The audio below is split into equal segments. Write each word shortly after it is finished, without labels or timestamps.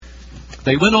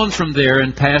They went on from there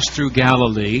and passed through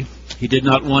Galilee. He did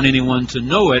not want anyone to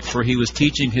know it, for he was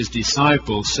teaching his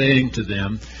disciples, saying to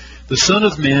them, "The Son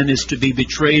of Man is to be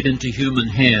betrayed into human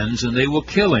hands, and they will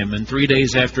kill him, and 3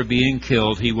 days after being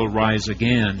killed he will rise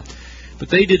again." But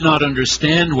they did not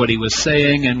understand what he was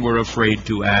saying and were afraid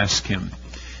to ask him.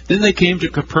 Then they came to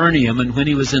Capernaum, and when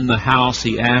he was in the house,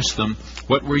 he asked them,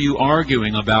 "What were you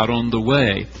arguing about on the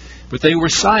way?" But they were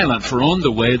silent, for on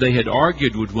the way they had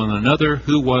argued with one another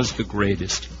who was the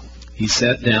greatest. He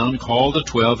sat down, called the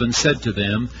 12, and said to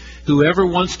them, "Whoever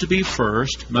wants to be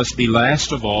first must be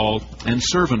last of all and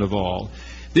servant of all."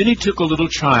 Then he took a little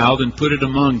child and put it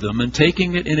among them, and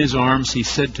taking it in his arms, he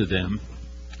said to them,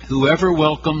 "Whoever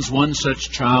welcomes one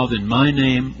such child in my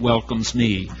name welcomes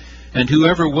me, and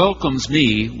whoever welcomes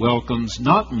me welcomes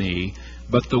not me,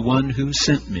 but the one who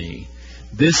sent me."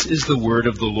 This is the word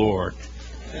of the Lord.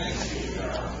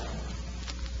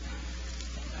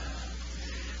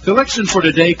 The lesson for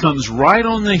today comes right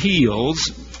on the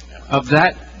heels of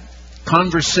that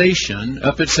conversation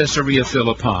up at Caesarea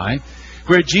Philippi,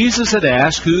 where Jesus had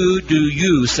asked, "Who do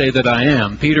you say that I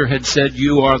am?" Peter had said,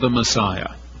 "You are the Messiah."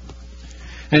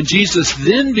 And Jesus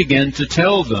then began to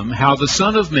tell them how the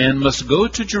Son of Man must go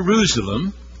to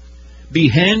Jerusalem, be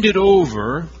handed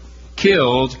over,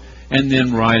 killed, and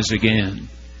then rise again.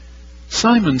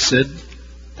 Simon said,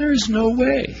 "There is no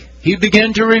way." He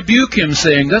began to rebuke him,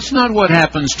 saying, "That's not what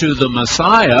happens to the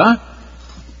Messiah."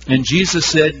 And Jesus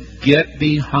said, "Get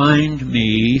behind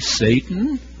me,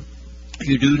 Satan.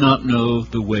 You do not know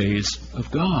the ways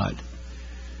of God."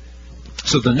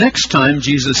 So the next time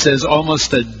Jesus says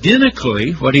almost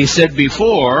identically what he said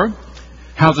before,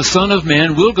 how the Son of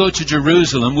Man will go to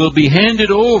Jerusalem, will be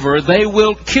handed over, they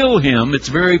will kill him. It's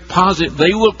very positive.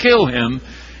 They will kill him,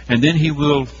 and then he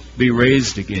will be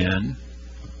raised again.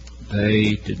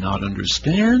 They did not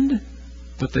understand,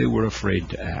 but they were afraid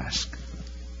to ask.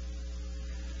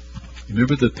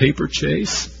 Remember the paper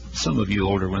chase? Some of you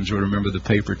older ones will remember the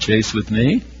paper chase with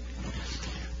me.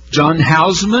 John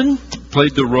Houseman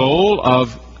played the role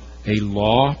of a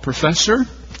law professor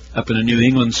up in a New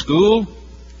England school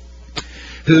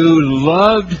who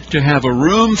loved to have a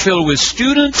room filled with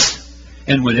students,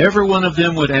 and whenever one of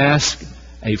them would ask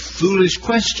a foolish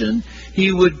question,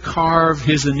 he would carve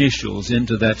his initials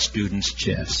into that student's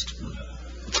chest.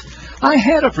 I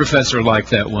had a professor like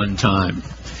that one time.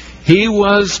 He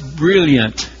was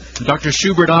brilliant. Dr.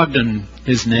 Schubert Ogden,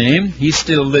 his name. He's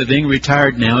still living,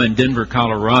 retired now in Denver,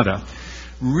 Colorado.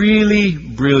 Really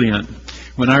brilliant.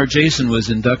 When our Jason was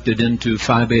inducted into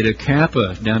Phi Beta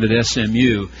Kappa down at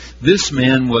SMU, this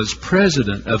man was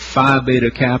president of Phi Beta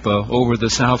Kappa over the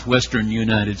southwestern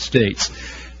United States.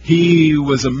 He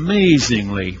was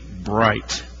amazingly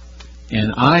bright.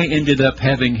 And I ended up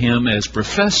having him as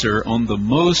professor on the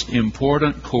most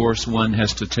important course one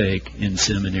has to take in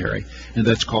seminary, and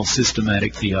that's called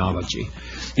systematic theology.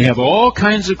 You have all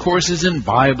kinds of courses in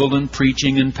Bible and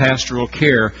preaching and pastoral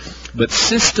care, but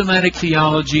systematic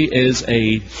theology is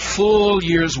a full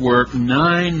year's work,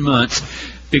 9 months,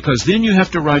 because then you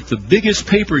have to write the biggest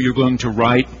paper you're going to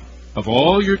write of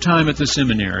all your time at the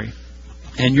seminary.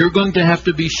 And you're going to have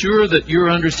to be sure that your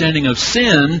understanding of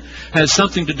sin has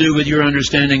something to do with your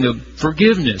understanding of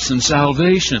forgiveness and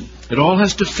salvation. It all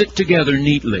has to fit together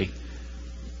neatly.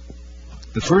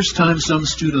 The first time some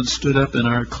students stood up in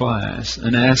our class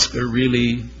and asked a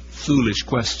really foolish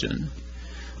question,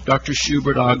 Dr.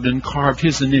 Schubert Ogden carved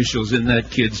his initials in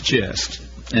that kid's chest.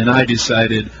 And I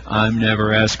decided, I'm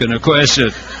never asking a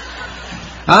question.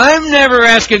 I'm never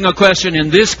asking a question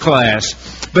in this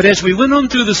class. But as we went on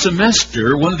through the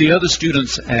semester, one of the other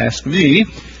students asked me,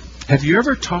 "Have you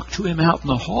ever talked to him out in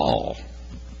the hall?"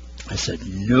 I said,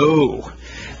 "No."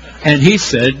 And he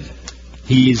said,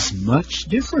 "He's much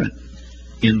different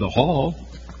in the hall.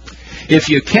 If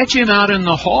you catch him out in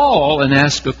the hall and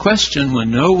ask a question when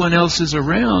no one else is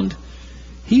around,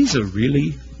 he's a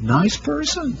really nice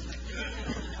person."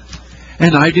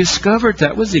 And I discovered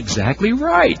that was exactly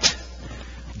right.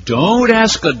 Don't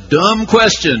ask a dumb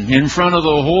question in front of the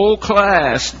whole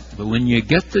class. But when you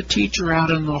get the teacher out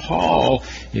in the hall,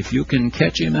 if you can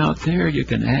catch him out there, you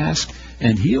can ask,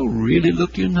 and he'll really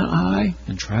look you in the eye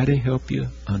and try to help you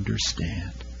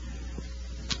understand.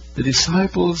 The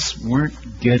disciples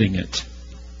weren't getting it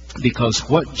because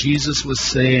what Jesus was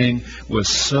saying was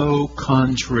so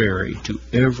contrary to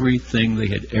everything they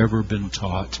had ever been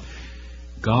taught.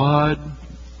 God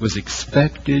was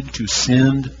expected to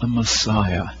send a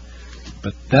Messiah,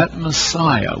 but that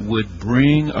Messiah would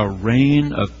bring a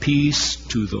reign of peace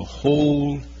to the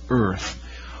whole earth.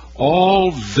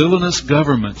 All villainous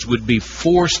governments would be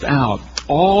forced out.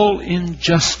 All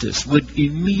injustice would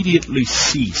immediately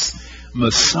cease.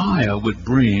 Messiah would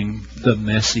bring the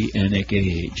Messianic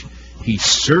age. He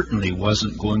certainly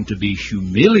wasn't going to be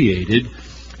humiliated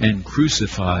and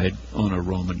crucified on a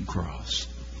Roman cross.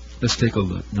 Let's take a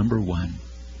look. Number 1.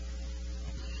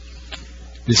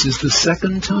 This is the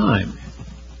second time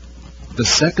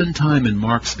in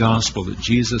Mark's Gospel that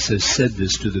Jesus has said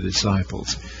this to the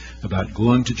disciples about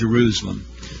going to Jerusalem.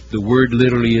 The word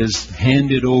literally is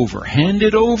handed over.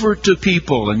 Handed over to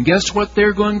people. And guess what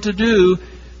they're going to do?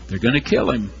 They're going to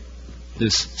kill him,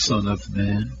 this Son of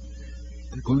Man.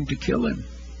 They're going to kill him.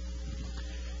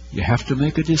 You have to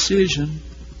make a decision.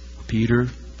 Peter,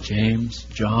 James,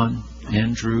 John,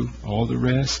 Andrew, all the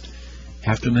rest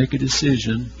have to make a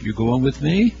decision. You going with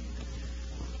me?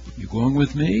 You going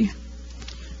with me?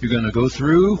 You're going to go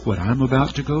through what I'm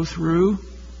about to go through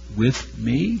with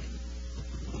me?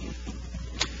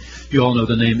 You all know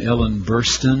the name Ellen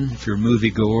Burstyn, if you're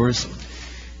moviegoers.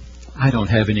 I don't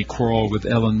have any quarrel with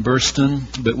Ellen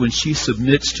Burstyn, but when she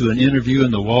submits to an interview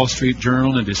in the Wall Street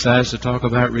Journal and decides to talk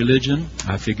about religion,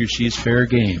 I figure she's fair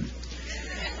game.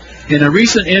 In a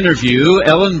recent interview,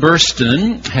 Ellen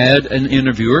Burstyn had an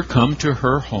interviewer come to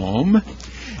her home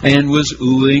and was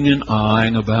oohing and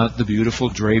aahing about the beautiful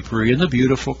drapery and the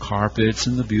beautiful carpets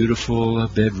and the beautiful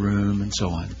bedroom and so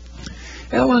on.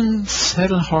 Ellen's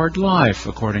had a hard life,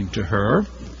 according to her.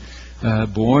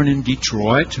 Born in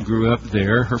Detroit, grew up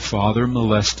there. Her father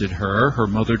molested her. Her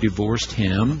mother divorced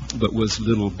him, but was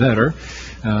little better.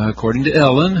 According to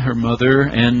Ellen, her mother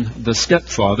and the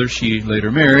stepfather she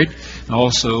later married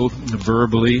also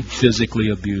verbally, physically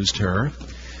abused her.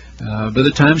 By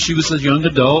the time she was a young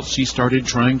adult, she started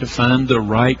trying to find the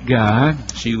right guy.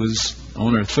 She was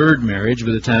on her third marriage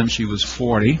by the time she was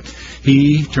 40.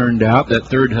 He turned out, that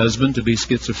third husband, to be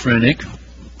schizophrenic.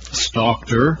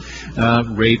 Stalked her,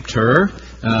 raped her.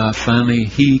 Finally,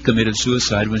 he committed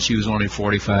suicide when she was only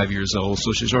 45 years old,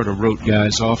 so she sort of wrote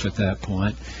guys off at that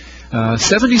point.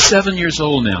 77 years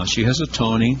old now. She has a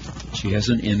Tony, she has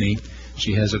an Emmy,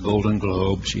 she has a Golden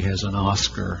Globe, she has an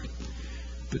Oscar.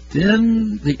 But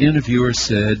then the interviewer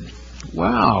said,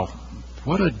 "Wow,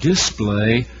 what a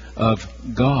display of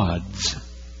gods."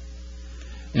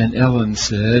 And Ellen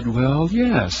said, "Well,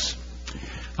 yes.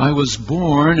 I was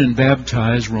born and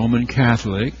baptized Roman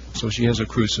Catholic," so she has a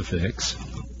crucifix.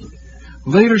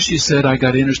 Later, she said, "I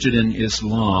got interested in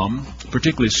Islam,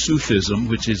 particularly Sufism,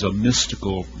 which is a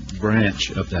mystical branch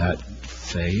of that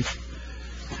faith.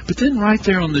 But then right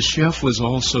there on the shelf was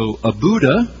also a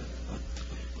Buddha,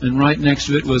 and right next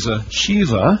to it was a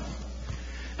Shiva,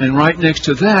 and right next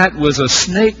to that was a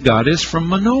snake goddess from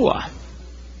Manoa."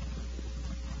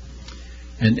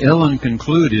 And Ellen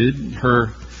concluded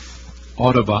her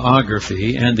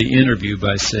autobiography and the interview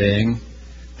by saying,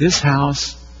 "This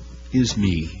house is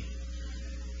me.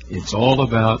 It's all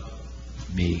about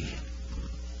me."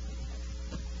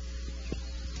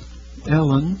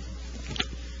 Ellen,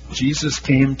 Jesus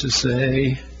came to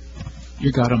say,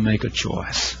 you got to make a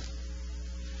choice.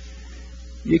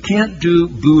 You can't do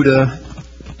Buddha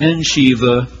and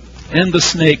Shiva and the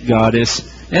snake goddess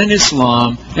and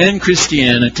Islam and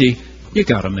Christianity. You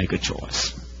got to make a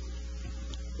choice.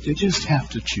 You just have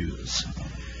to choose.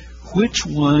 Which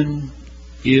one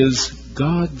is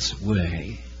God's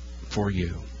way for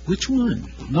you? Which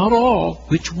one? Not all.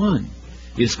 Which one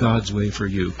is God's way for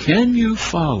you? Can you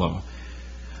follow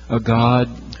a God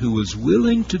who was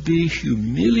willing to be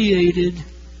humiliated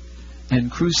and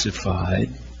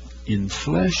crucified in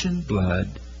flesh and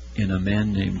blood in a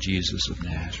man named Jesus of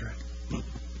Nazareth?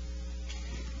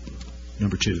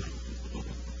 Number 2.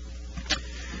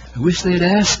 I wish they'd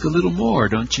ask a little more,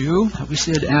 don't you? I wish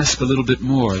they'd ask a little bit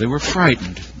more. They were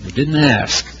frightened. They didn't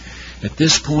ask. At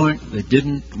this point, they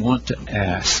didn't want to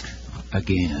ask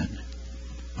again.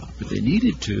 But they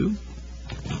needed to.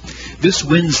 This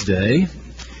Wednesday,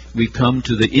 we come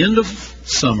to the end of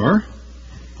summer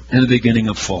and the beginning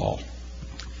of fall.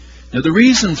 Now, the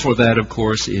reason for that, of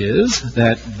course, is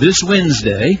that this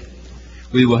Wednesday,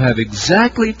 we will have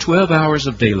exactly 12 hours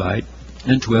of daylight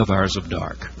and 12 hours of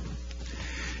dark.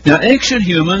 Now, ancient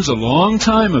humans a long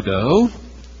time ago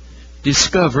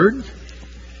discovered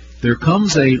there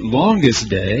comes a longest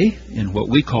day in what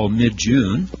we call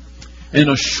mid-June and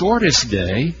a shortest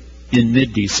day in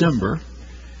mid-December,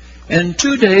 and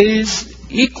 2 days,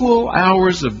 equal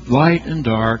hours of light and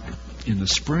dark in the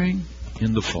spring,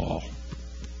 in the fall.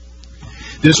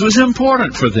 This was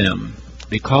important for them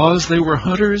because they were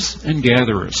hunters and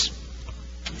gatherers.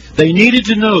 They needed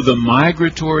to know the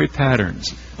migratory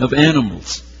patterns of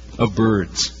animals, of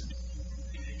birds.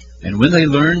 And when they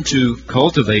learned to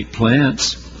cultivate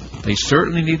plants, they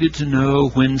certainly needed to know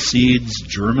when seeds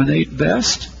germinate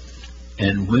best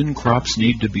and when crops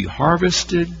need to be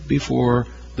harvested before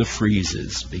the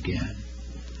freezes begin.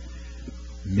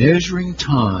 Measuring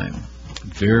time,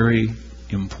 very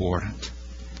important.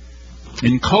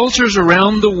 In cultures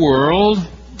around the world,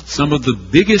 some of the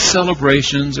biggest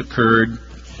celebrations occurred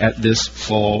at this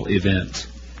fall event.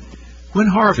 When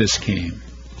harvest came,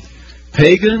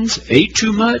 pagans ate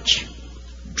too much,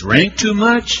 drank too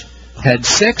much, had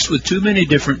sex with too many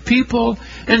different people,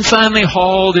 and finally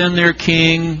hauled in their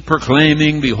king,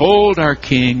 proclaiming, "Behold our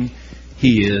king,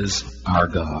 he is our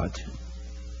God."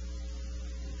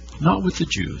 Not with the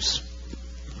Jews.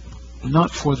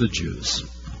 Not for the Jews.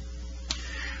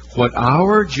 What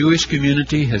our Jewish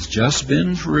community has just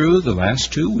been through the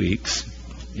last 2 weeks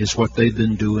is what they've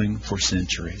been doing for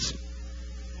centuries.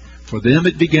 For them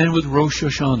it began with Rosh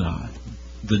Hashanah,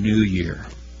 the new year.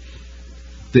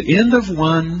 The end of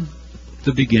one,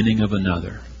 the beginning of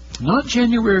another. Not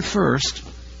January 1st,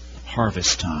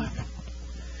 harvest time.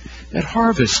 At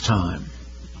harvest time,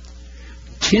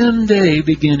 10-day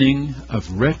beginning of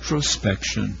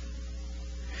retrospection,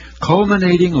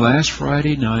 culminating last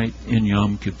Friday night in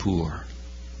Yom Kippur,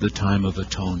 the time of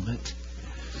atonement.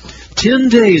 10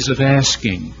 days of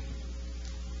asking,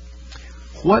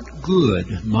 what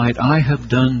good might I have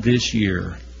done this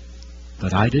year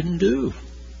that I didn't do?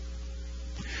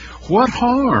 What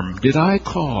harm did I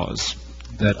cause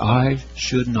that I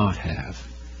should not have?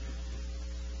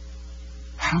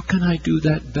 How can I do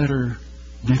that better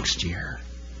next year?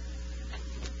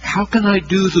 How can I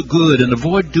do the good and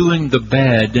avoid doing the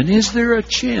bad? And is there a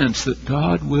chance that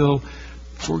God will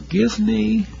forgive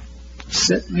me,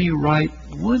 set me right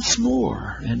once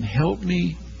more, and help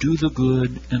me do the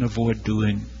good and avoid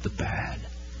doing the bad?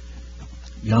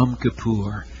 Yom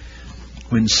Kippur.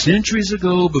 When centuries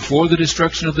ago, before the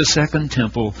destruction of the Second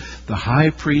Temple, the high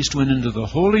priest went into the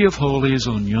Holy of Holies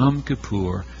on Yom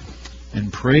Kippur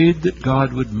and prayed that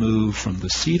God would move from the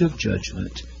seat of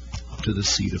judgment to the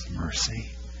seat of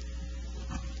mercy.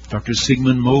 Dr.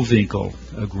 Sigmund Mowinckel,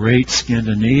 a great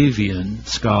Scandinavian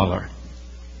scholar,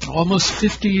 almost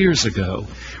 50 years ago,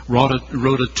 wrote a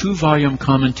 2-volume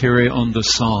commentary on the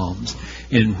Psalms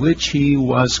in which he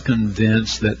was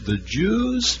convinced that the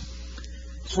Jews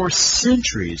for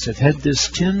centuries have had this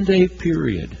 10-day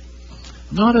period,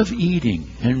 not of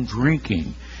eating and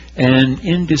drinking and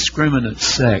indiscriminate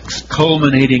sex,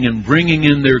 culminating in bringing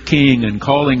in their king and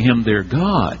calling him their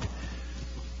God,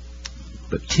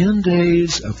 but 10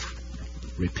 days of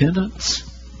repentance,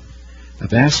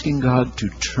 of asking God to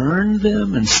turn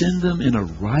them and send them in a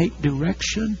right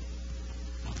direction,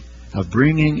 of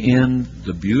bringing in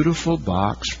the beautiful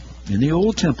box, in the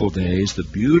old temple days, the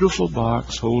beautiful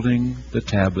box holding the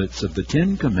tablets of the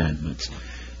 10 Commandments,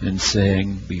 and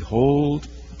saying, "Behold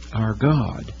our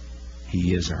God,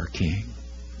 he is our King."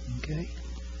 Okay?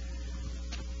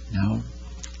 Now,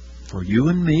 for you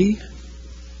and me,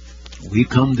 we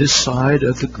come this side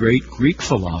of the great Greek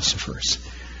philosophers,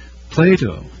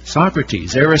 Plato,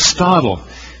 Socrates, Aristotle,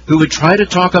 who would try to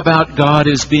talk about God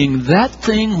as being that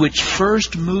thing which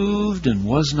first moved and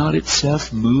was not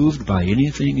itself moved by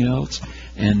anything else,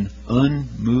 an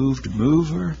unmoved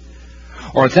mover,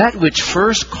 or that which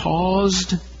first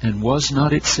caused and was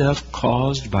not itself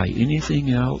caused by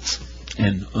anything else,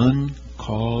 an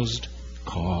uncaused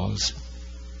cause.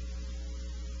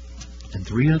 And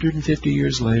 350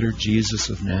 years later, Jesus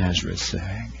of Nazareth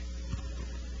sang,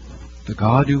 the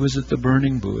God who was at the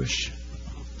burning bush,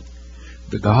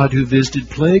 the God who visited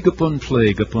plague upon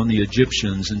the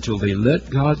Egyptians until they let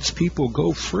God's people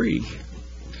go free,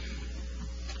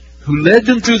 who led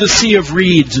them through the sea of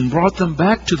reeds and brought them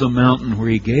back to the mountain where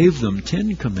he gave them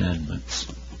 10 commandments.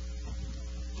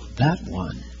 That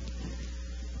one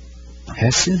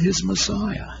has sent his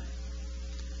Messiah,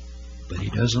 but he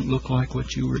doesn't look like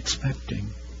what you were expecting.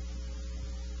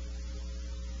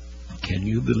 Can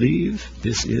you believe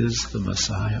this is the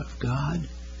Messiah of God?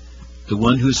 The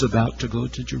one who's about to go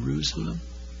to Jerusalem?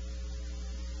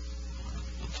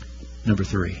 Number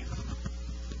 3.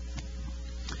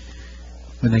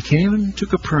 When they came to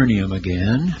Capernaum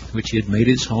again, which he had made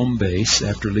his home base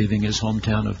after leaving his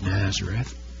hometown of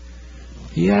Nazareth,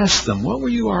 he asked them, "What were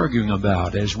you arguing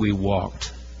about as we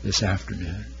walked this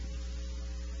afternoon?"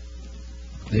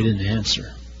 They didn't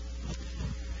answer,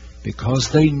 because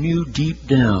they knew deep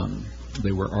down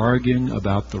they were arguing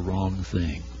about the wrong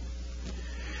thing.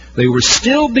 They were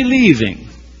still believing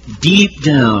deep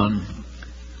down,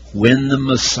 when the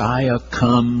Messiah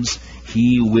comes,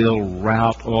 he will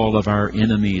rout all of our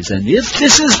enemies. And if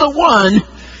this is the one,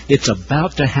 it's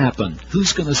about to happen.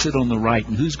 Who's going to sit on the right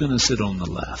and who's going to sit on the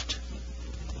left?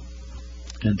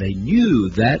 And they knew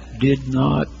that did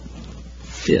not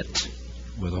fit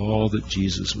with all that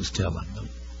Jesus was telling them.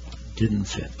 Didn't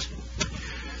fit.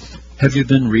 Have you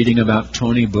been reading about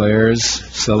Tony Blair's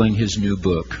selling his new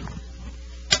book?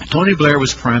 Tony Blair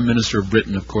was Prime Minister of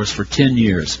Britain, of course, for 10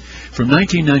 years, from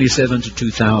 1997 to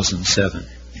 2007.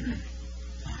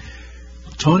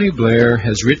 Tony Blair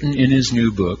has written in his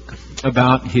new book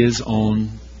about his own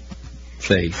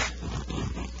faith.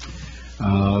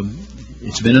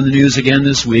 It's been in the news again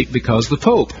this week because the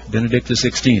Pope, Benedict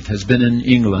XVI, has been in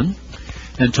England,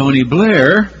 and Tony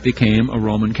Blair became a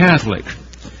Roman Catholic.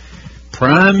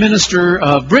 Prime Minister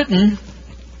of Britain,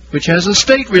 which has a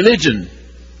state religion,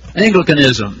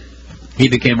 Anglicanism, he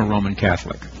became a Roman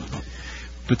Catholic.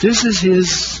 But this is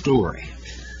his story.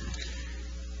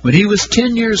 When he was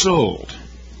 10 years old,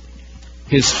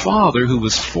 his father, who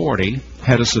was 40,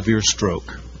 had a severe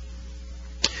stroke.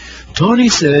 Tony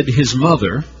said his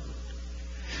mother,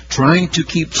 trying to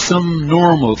keep some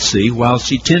normalcy while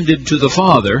she tended to the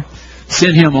father,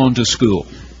 sent him on to school.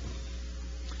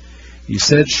 He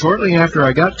said, shortly after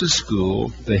I got to school,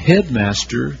 the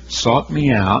headmaster sought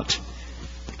me out,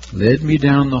 led me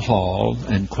down the hall,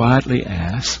 and quietly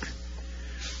asked,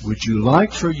 would you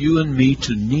like for you and me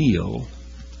to kneel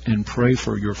and pray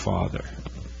for your father?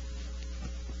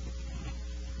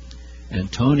 And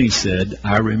Tony said,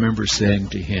 I remember saying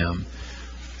to him,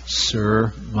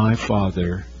 sir, my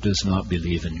father does not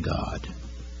believe in God.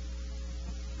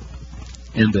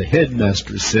 And the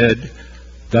headmaster said,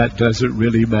 that doesn't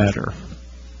really matter,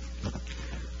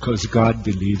 because God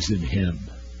believes in him.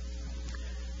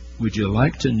 Would you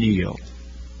like to kneel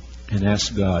and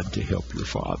ask God to help your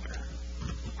father?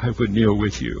 I would kneel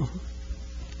with you.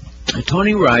 And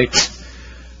Tony writes,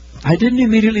 I didn't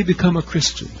immediately become a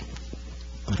Christian,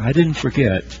 but I didn't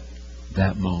forget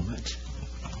that moment.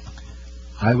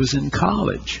 I was in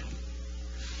college.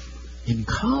 In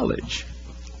college,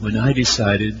 when I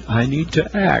decided I need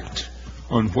to act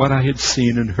on what I had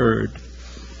seen and heard,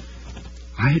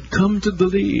 I had come to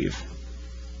believe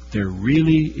there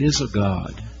really is a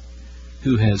God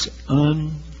who has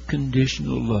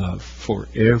unconditional love for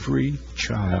every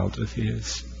child of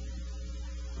his.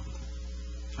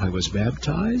 I was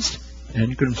baptized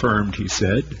and confirmed, he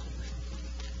said,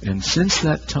 and since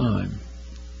that time,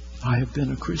 I have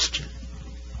been a Christian.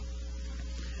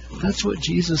 That's what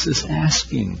Jesus is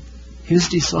asking his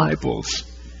disciples,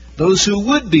 those who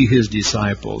would be his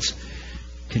disciples.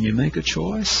 Can you make a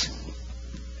choice?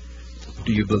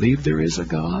 Do you believe there is a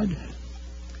God?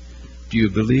 Do you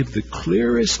believe the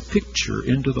clearest picture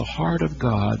into the heart of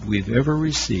God we've ever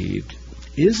received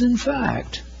is, in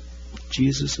fact,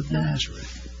 Jesus of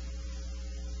Nazareth?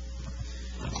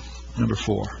 Number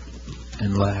 4,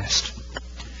 and last.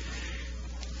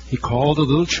 He called a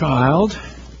little child,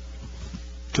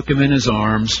 took him in his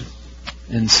arms,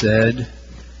 and said,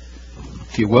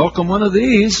 if you welcome one of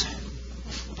these,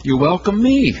 you welcome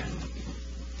me.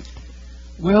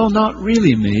 Well, not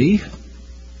really me.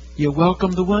 You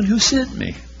welcome the one who sent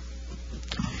me.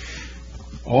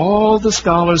 All the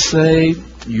scholars say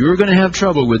you're going to have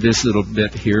trouble with this little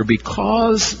bit here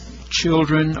because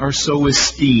children are so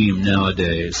esteemed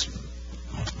nowadays.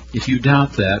 If you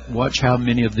doubt that, watch how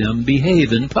many of them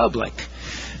behave in public.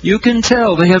 You can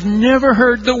tell they have never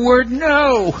heard the word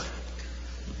no.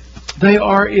 They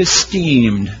are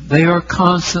esteemed. They are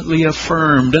constantly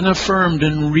affirmed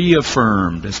and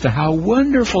reaffirmed as to how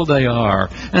wonderful they are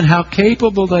and how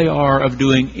capable they are of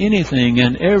doing anything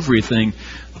and everything.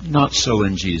 Not so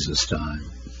in Jesus' time.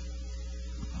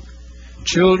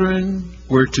 Children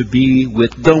were to be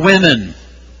with the women,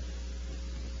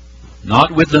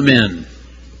 not with the men.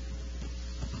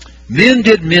 Men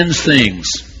did men's things.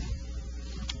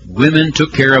 Women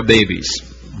took care of babies,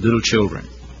 little children.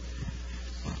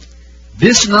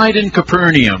 This night in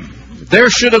Capernaum, there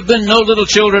should have been no little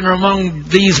children among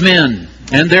these men,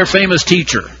 and their famous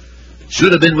teacher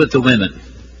should have been with the women.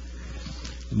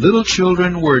 Little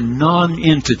children were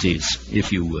non-entities,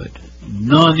 if you would.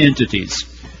 Non-entities.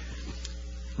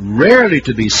 Rarely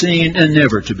to be seen and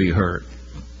never to be heard.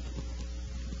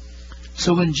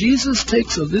 So when Jesus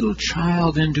takes a little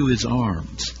child into his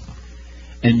arms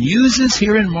and uses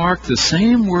here in Mark the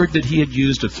same word that he had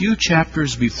used a few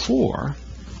chapters before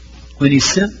when he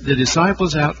sent the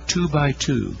disciples out 2 by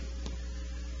 2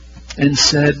 and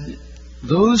said,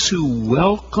 those who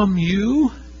welcome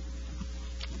you,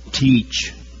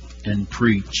 teach and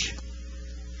preach.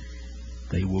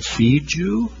 They will feed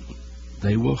you.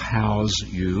 They will house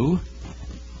you.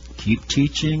 Keep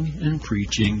teaching and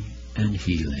preaching and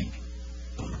healing.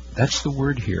 That's the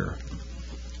word here.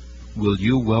 Will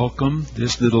you welcome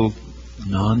this little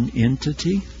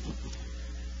non-entity?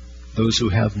 Those who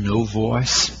have no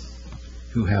voice,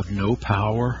 who have no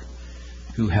power,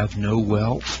 who have no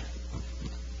wealth?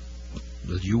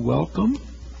 Will you welcome?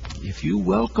 If you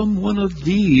welcome one of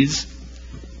these,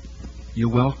 you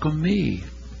welcome me.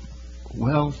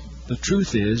 Well, the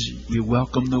truth is, you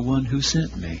welcome the one who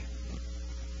sent me.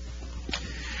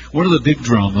 One of the big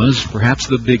dramas, perhaps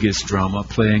the biggest drama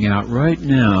playing out right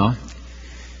now,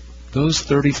 those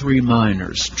 33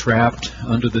 miners trapped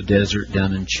under the desert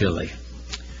down in Chile.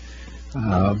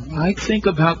 I think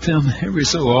about them every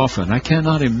so often. I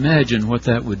cannot imagine what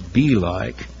that would be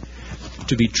like,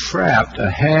 to be trapped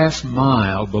a half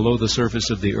mile below the surface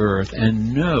of the earth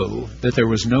and know that there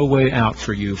was no way out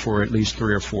for you for at least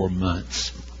 3 or 4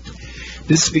 months.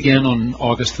 This began on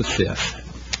August the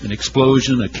 5th. An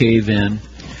explosion, a cave-in.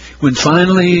 When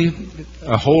finally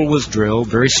a hole was drilled,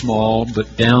 very small,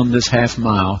 but down this half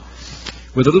mile,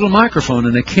 with a little microphone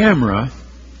and a camera,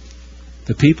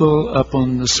 the people up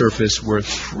on the surface were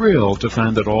thrilled to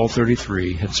find that all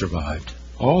 33 had survived.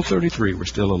 All 33 were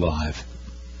still alive.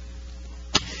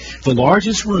 The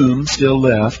largest room still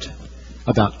left,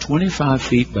 about 25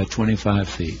 feet by 25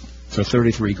 feet, for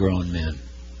 33 grown men.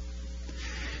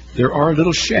 There are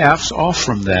little shafts off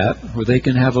from that where they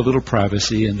can have a little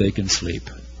privacy and they can sleep.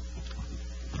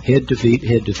 Head to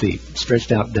feet,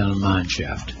 stretched out down a mine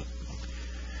shaft.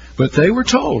 But they were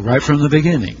told right from the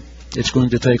beginning, it's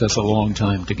going to take us a long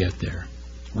time to get there.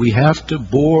 We have to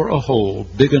bore a hole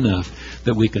big enough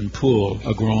that we can pull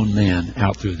a grown man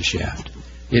out through the shaft.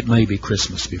 It may be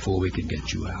Christmas before we can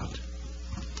get you out.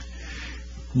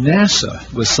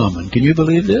 NASA was summoned. Can you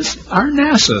believe this? Our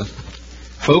NASA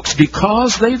folks,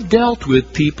 because they've dealt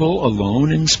with people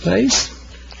alone in space,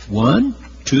 1,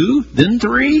 2, then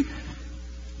 3,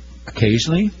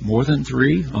 occasionally more than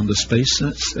 3 on the space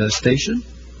station.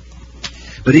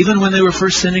 But even when they were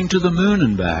first sending to the moon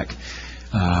and back,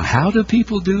 how do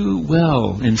people do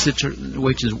well in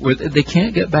situations where they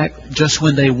can't get back just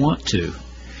when they want to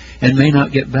and may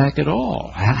not get back at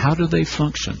all? How do they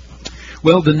function?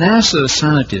 Well, the NASA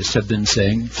scientists have been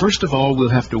saying, first of all, we'll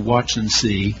have to watch and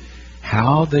see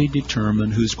how they determine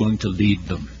who's going to lead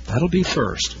them. That'll be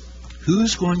first.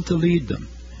 Who's going to lead them?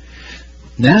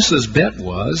 NASA's bet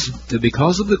was that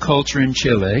because of the culture in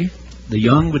Chile, the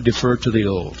young would defer to the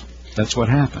old. That's what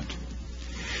happened.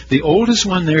 The oldest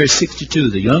one there is 62.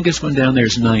 The youngest one down there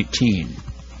is 19.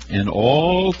 And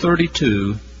all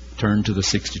 32 turned to the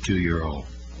 62-year-old.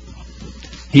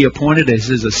 He appointed as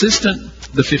his assistant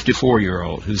the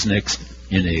 54-year-old, who's next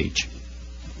in age.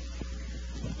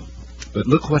 But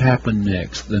look what happened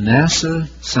next. The NASA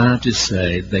scientists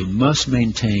say they must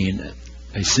maintain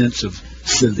a sense of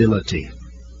civility.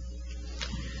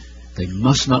 They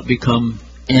must not become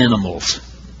animals.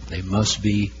 They must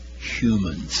be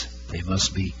humans. They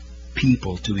must be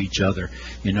people to each other.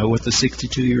 You know what the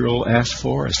 62-year-old asked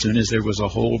for as soon as there was a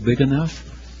hole big enough?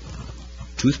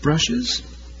 Toothbrushes,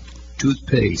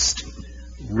 toothpaste,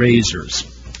 razors,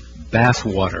 bath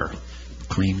water,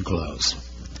 clean clothes.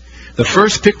 The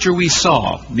first picture we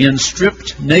saw, men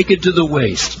stripped naked to the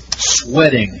waist,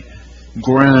 sweating,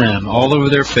 grime all over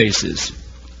their faces.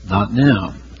 Not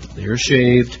now. They are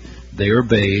shaved, they are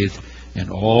bathed, and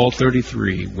all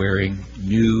 33 wearing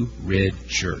new red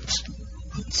shirts,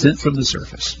 sent from the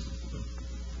surface.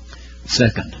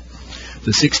 Second,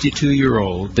 the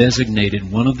 62-year-old designated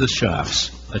one of the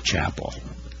shafts a chapel.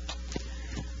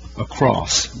 A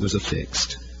cross was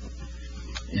affixed.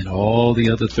 And all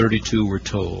the other 32 were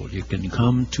told, you can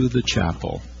come to the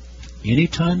chapel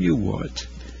anytime you want.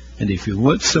 And if you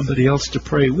want somebody else to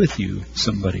pray with you,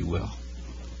 somebody will.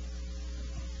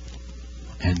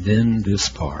 And then this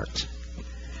part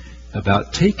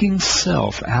about taking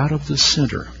self out of the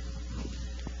center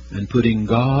and putting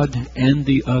God and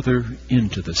the other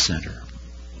into the center.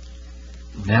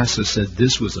 NASA said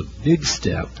this was a big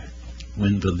step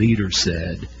when the leader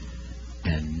said,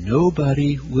 and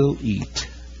nobody will eat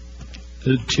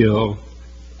until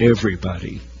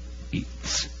everybody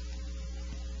eats.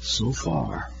 So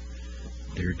far,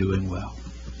 they're doing well.